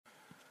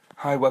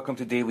Hi, welcome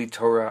to Daily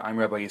Torah. I'm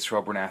Rabbi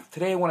Yisrael Bernath.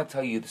 Today I want to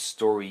tell you the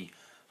story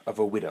of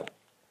a widow.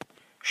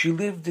 She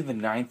lived in the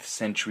 9th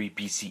century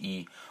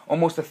BCE,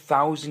 almost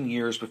 1,000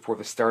 years before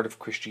the start of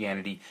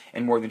Christianity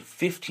and more than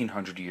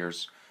 1,500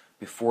 years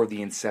before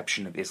the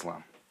inception of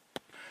Islam.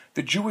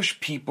 The Jewish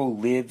people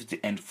lived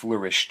and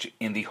flourished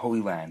in the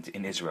Holy Land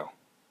in Israel.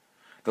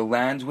 The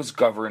land was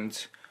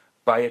governed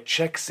by a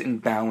checks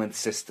and balance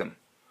system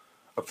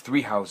of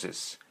 3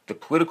 houses: the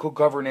political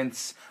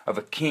governance of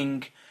a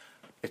king,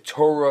 a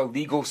Torah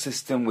legal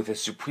system with a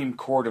Supreme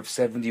Court of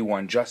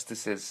 71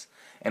 justices,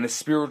 and a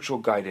spiritual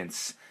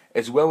guidance,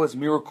 as well as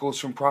miracles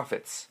from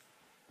prophets.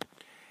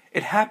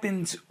 It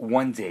happened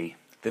one day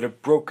that a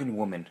broken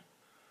woman,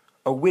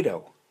 a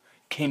widow,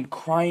 came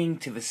crying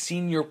to the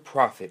senior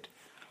prophet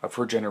of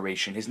her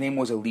generation. His name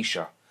was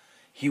Elisha.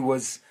 He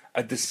was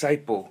a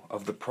disciple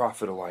of the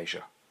prophet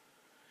Elijah.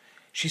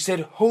 She said,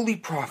 holy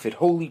prophet,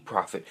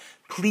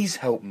 please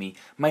help me.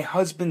 My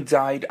husband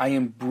died, I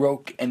am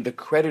broke, and the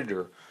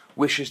creditor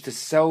wishes to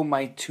sell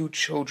my 2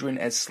 children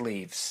as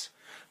slaves.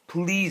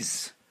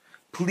 Please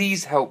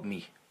help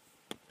me.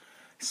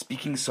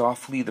 Speaking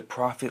softly, the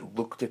prophet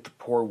looked at the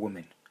poor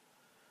woman.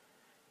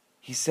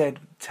 He said,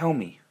 tell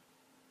me,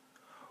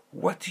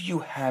 what do you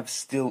have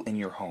still in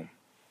your home?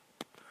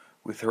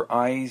 With her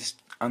eyes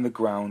on the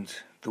ground,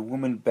 the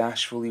woman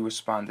bashfully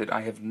responded,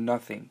 I have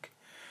nothing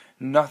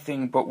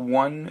but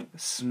 1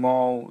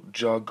 small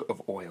jug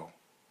of oil.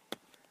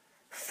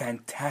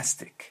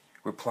 Fantastic,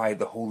 replied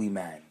the holy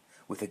man,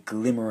 with a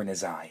glimmer in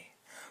his eye.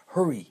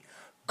 Hurry,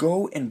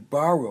 go and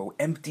borrow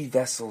empty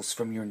vessels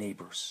from your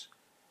neighbors.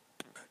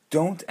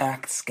 Don't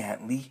act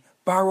scantily,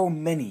 borrow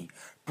many,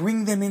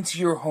 bring them into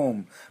your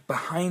home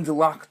behind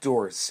locked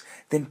doors,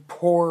 then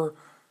pour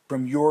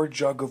from your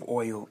jug of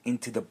oil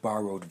into the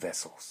borrowed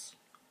vessels.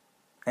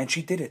 And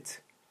she did it.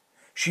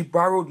 She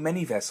borrowed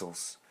many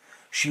vessels.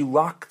 She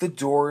locked the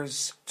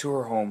doors to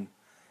her home,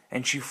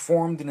 and she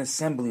formed an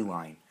assembly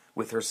line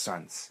with her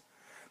sons.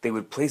 They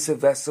would place a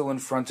vessel in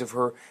front of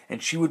her,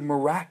 and she would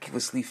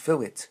miraculously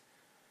fill it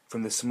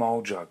from the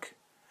small jug.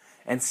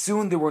 And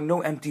soon there were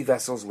no empty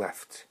vessels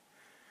left.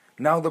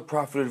 Now the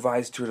prophet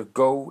advised her to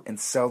go and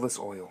sell this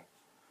oil.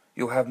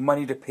 You'll have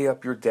money to pay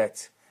up your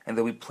debt, and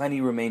there'll be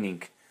plenty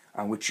remaining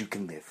on which you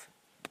can live.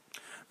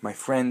 My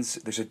friends,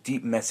 there's a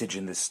deep message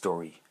in this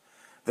story.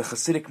 The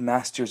Hasidic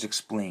masters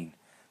explain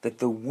that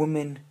the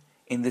woman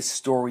in this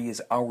story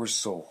is our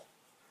soul.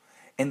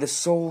 And the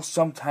soul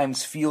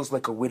sometimes feels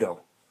like a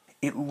widow.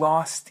 It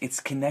lost its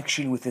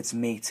connection with its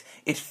mate.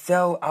 It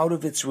fell out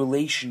of its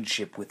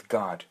relationship with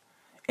God.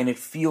 And it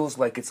feels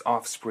like its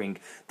offspring,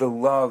 the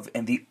love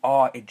and the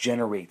awe it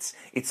generates,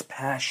 its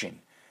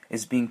passion,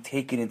 is being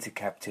taken into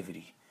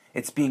captivity.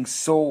 It's being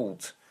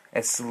sold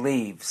as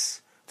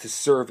slaves to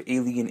serve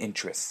alien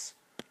interests.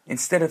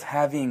 Instead of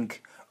having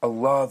a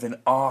love and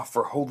awe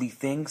for holy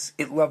things,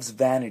 it loves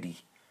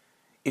vanity.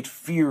 It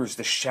fears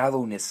the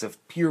shallowness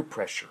of peer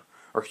pressure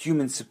or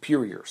human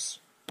superiors.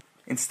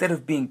 Instead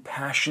of being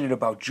passionate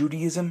about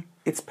Judaism,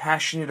 it's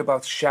passionate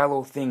about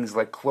shallow things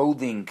like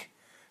clothing,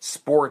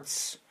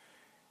 sports,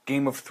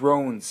 Game of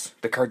Thrones,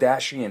 the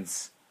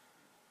Kardashians.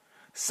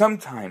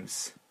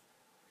 Sometimes,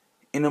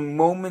 in a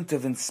moment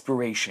of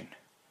inspiration,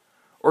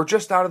 or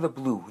just out of the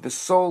blue, the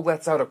soul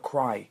lets out a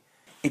cry.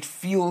 It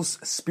feels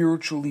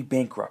spiritually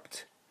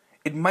bankrupt.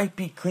 It might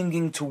be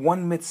clinging to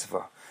 1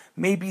 mitzvah,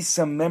 maybe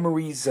some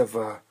memories of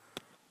a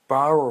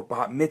bar or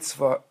bat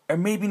mitzvah, or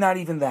maybe not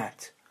even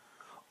that.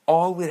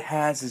 All it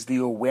has is the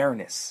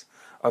awareness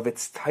of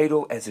its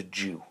title as a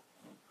Jew.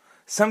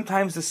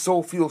 Sometimes the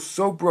soul feels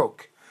so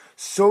broke,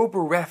 so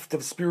bereft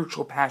of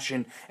spiritual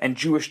passion and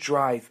Jewish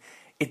drive,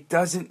 it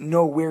doesn't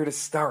know where to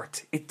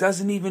start. It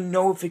doesn't even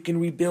know if it can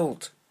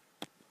rebuild.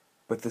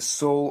 But the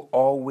soul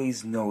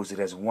always knows it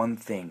has one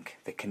thing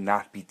that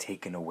cannot be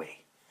taken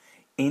away.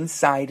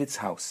 Inside its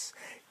house,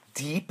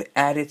 deep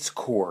at its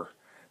core,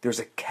 there's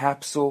a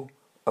capsule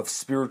of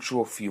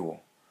spiritual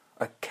fuel,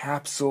 a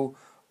capsule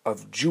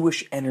of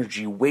Jewish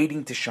energy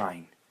waiting to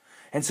shine.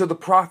 And so the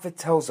prophet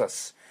tells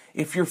us,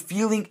 if you're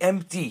feeling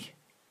empty,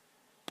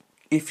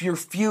 if you're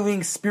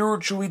feeling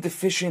spiritually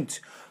deficient,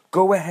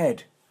 go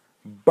ahead,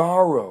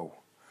 borrow,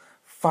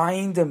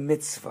 find a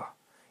mitzvah,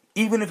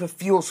 even if it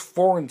feels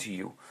foreign to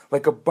you,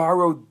 like a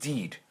borrowed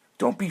deed.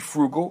 Don't be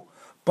frugal,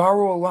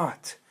 borrow a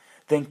lot.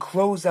 Then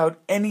close out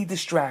any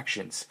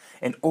distractions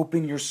and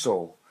open your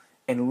soul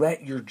and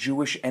let your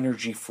Jewish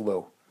energy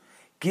flow.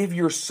 Give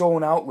your soul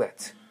an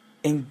outlet.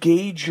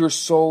 Engage your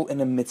soul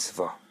in a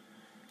mitzvah,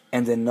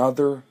 and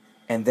another,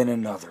 and then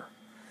another.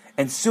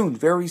 And soon,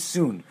 very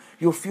soon,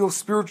 you'll feel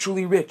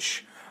spiritually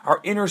rich. Our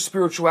inner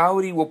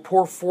spirituality will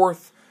pour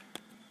forth.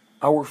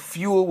 Our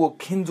fuel will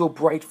kindle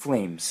bright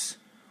flames.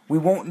 We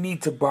won't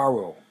need to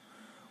borrow.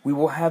 We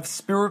will have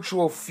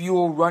spiritual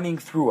fuel running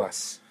through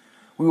us.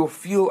 We will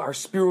feel our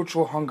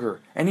spiritual hunger,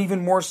 and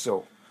even more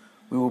so,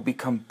 we will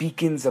become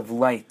beacons of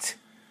light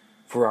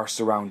for our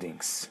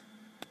surroundings.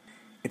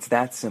 It's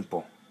that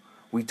simple.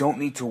 We don't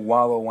need to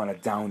wallow on a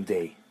down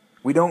day.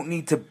 We don't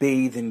need to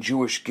bathe in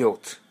Jewish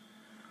guilt.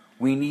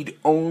 We need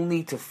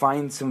only to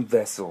find some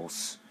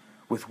vessels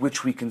with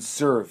which we can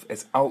serve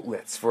as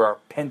outlets for our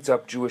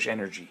pent-up Jewish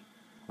energy.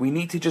 We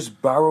need to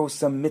just borrow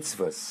some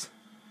mitzvahs,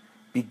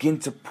 begin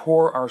to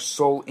pour our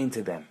soul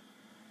into them,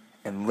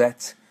 and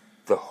let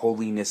the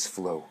holiness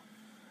flow.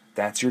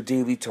 That's your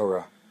Daily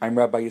Torah. I'm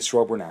Rabbi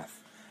Yisrael Bernath.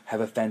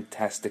 Have a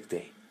fantastic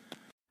day.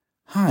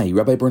 Hi,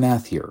 Rabbi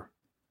Bernath here.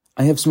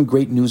 I have some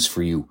great news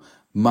for you.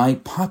 My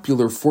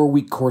popular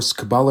 4-week course,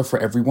 Kabbalah for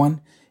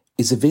Everyone,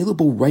 is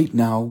available right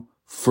now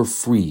for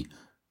free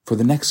for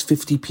the next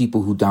 50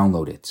 people who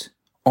download it.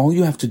 All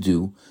you have to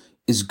do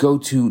is go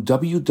to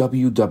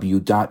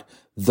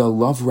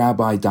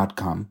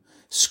www.theloverabbi.com,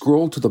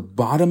 scroll to the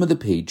bottom of the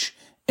page,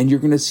 and you're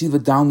going to see the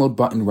download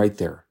button right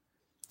there.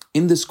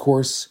 In this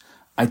course,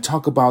 I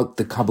talk about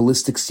the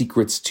Kabbalistic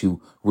secrets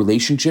to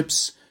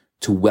relationships,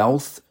 to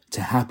wealth,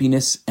 to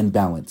happiness, and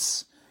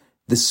balance.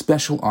 This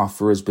special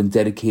offer has been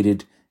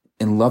dedicated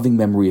in loving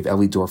memory of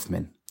Ellie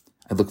Dorfman.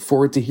 I look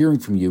forward to hearing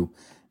from you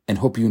and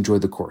hope you enjoy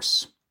the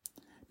course.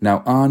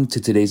 Now on to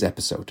today's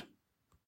episode.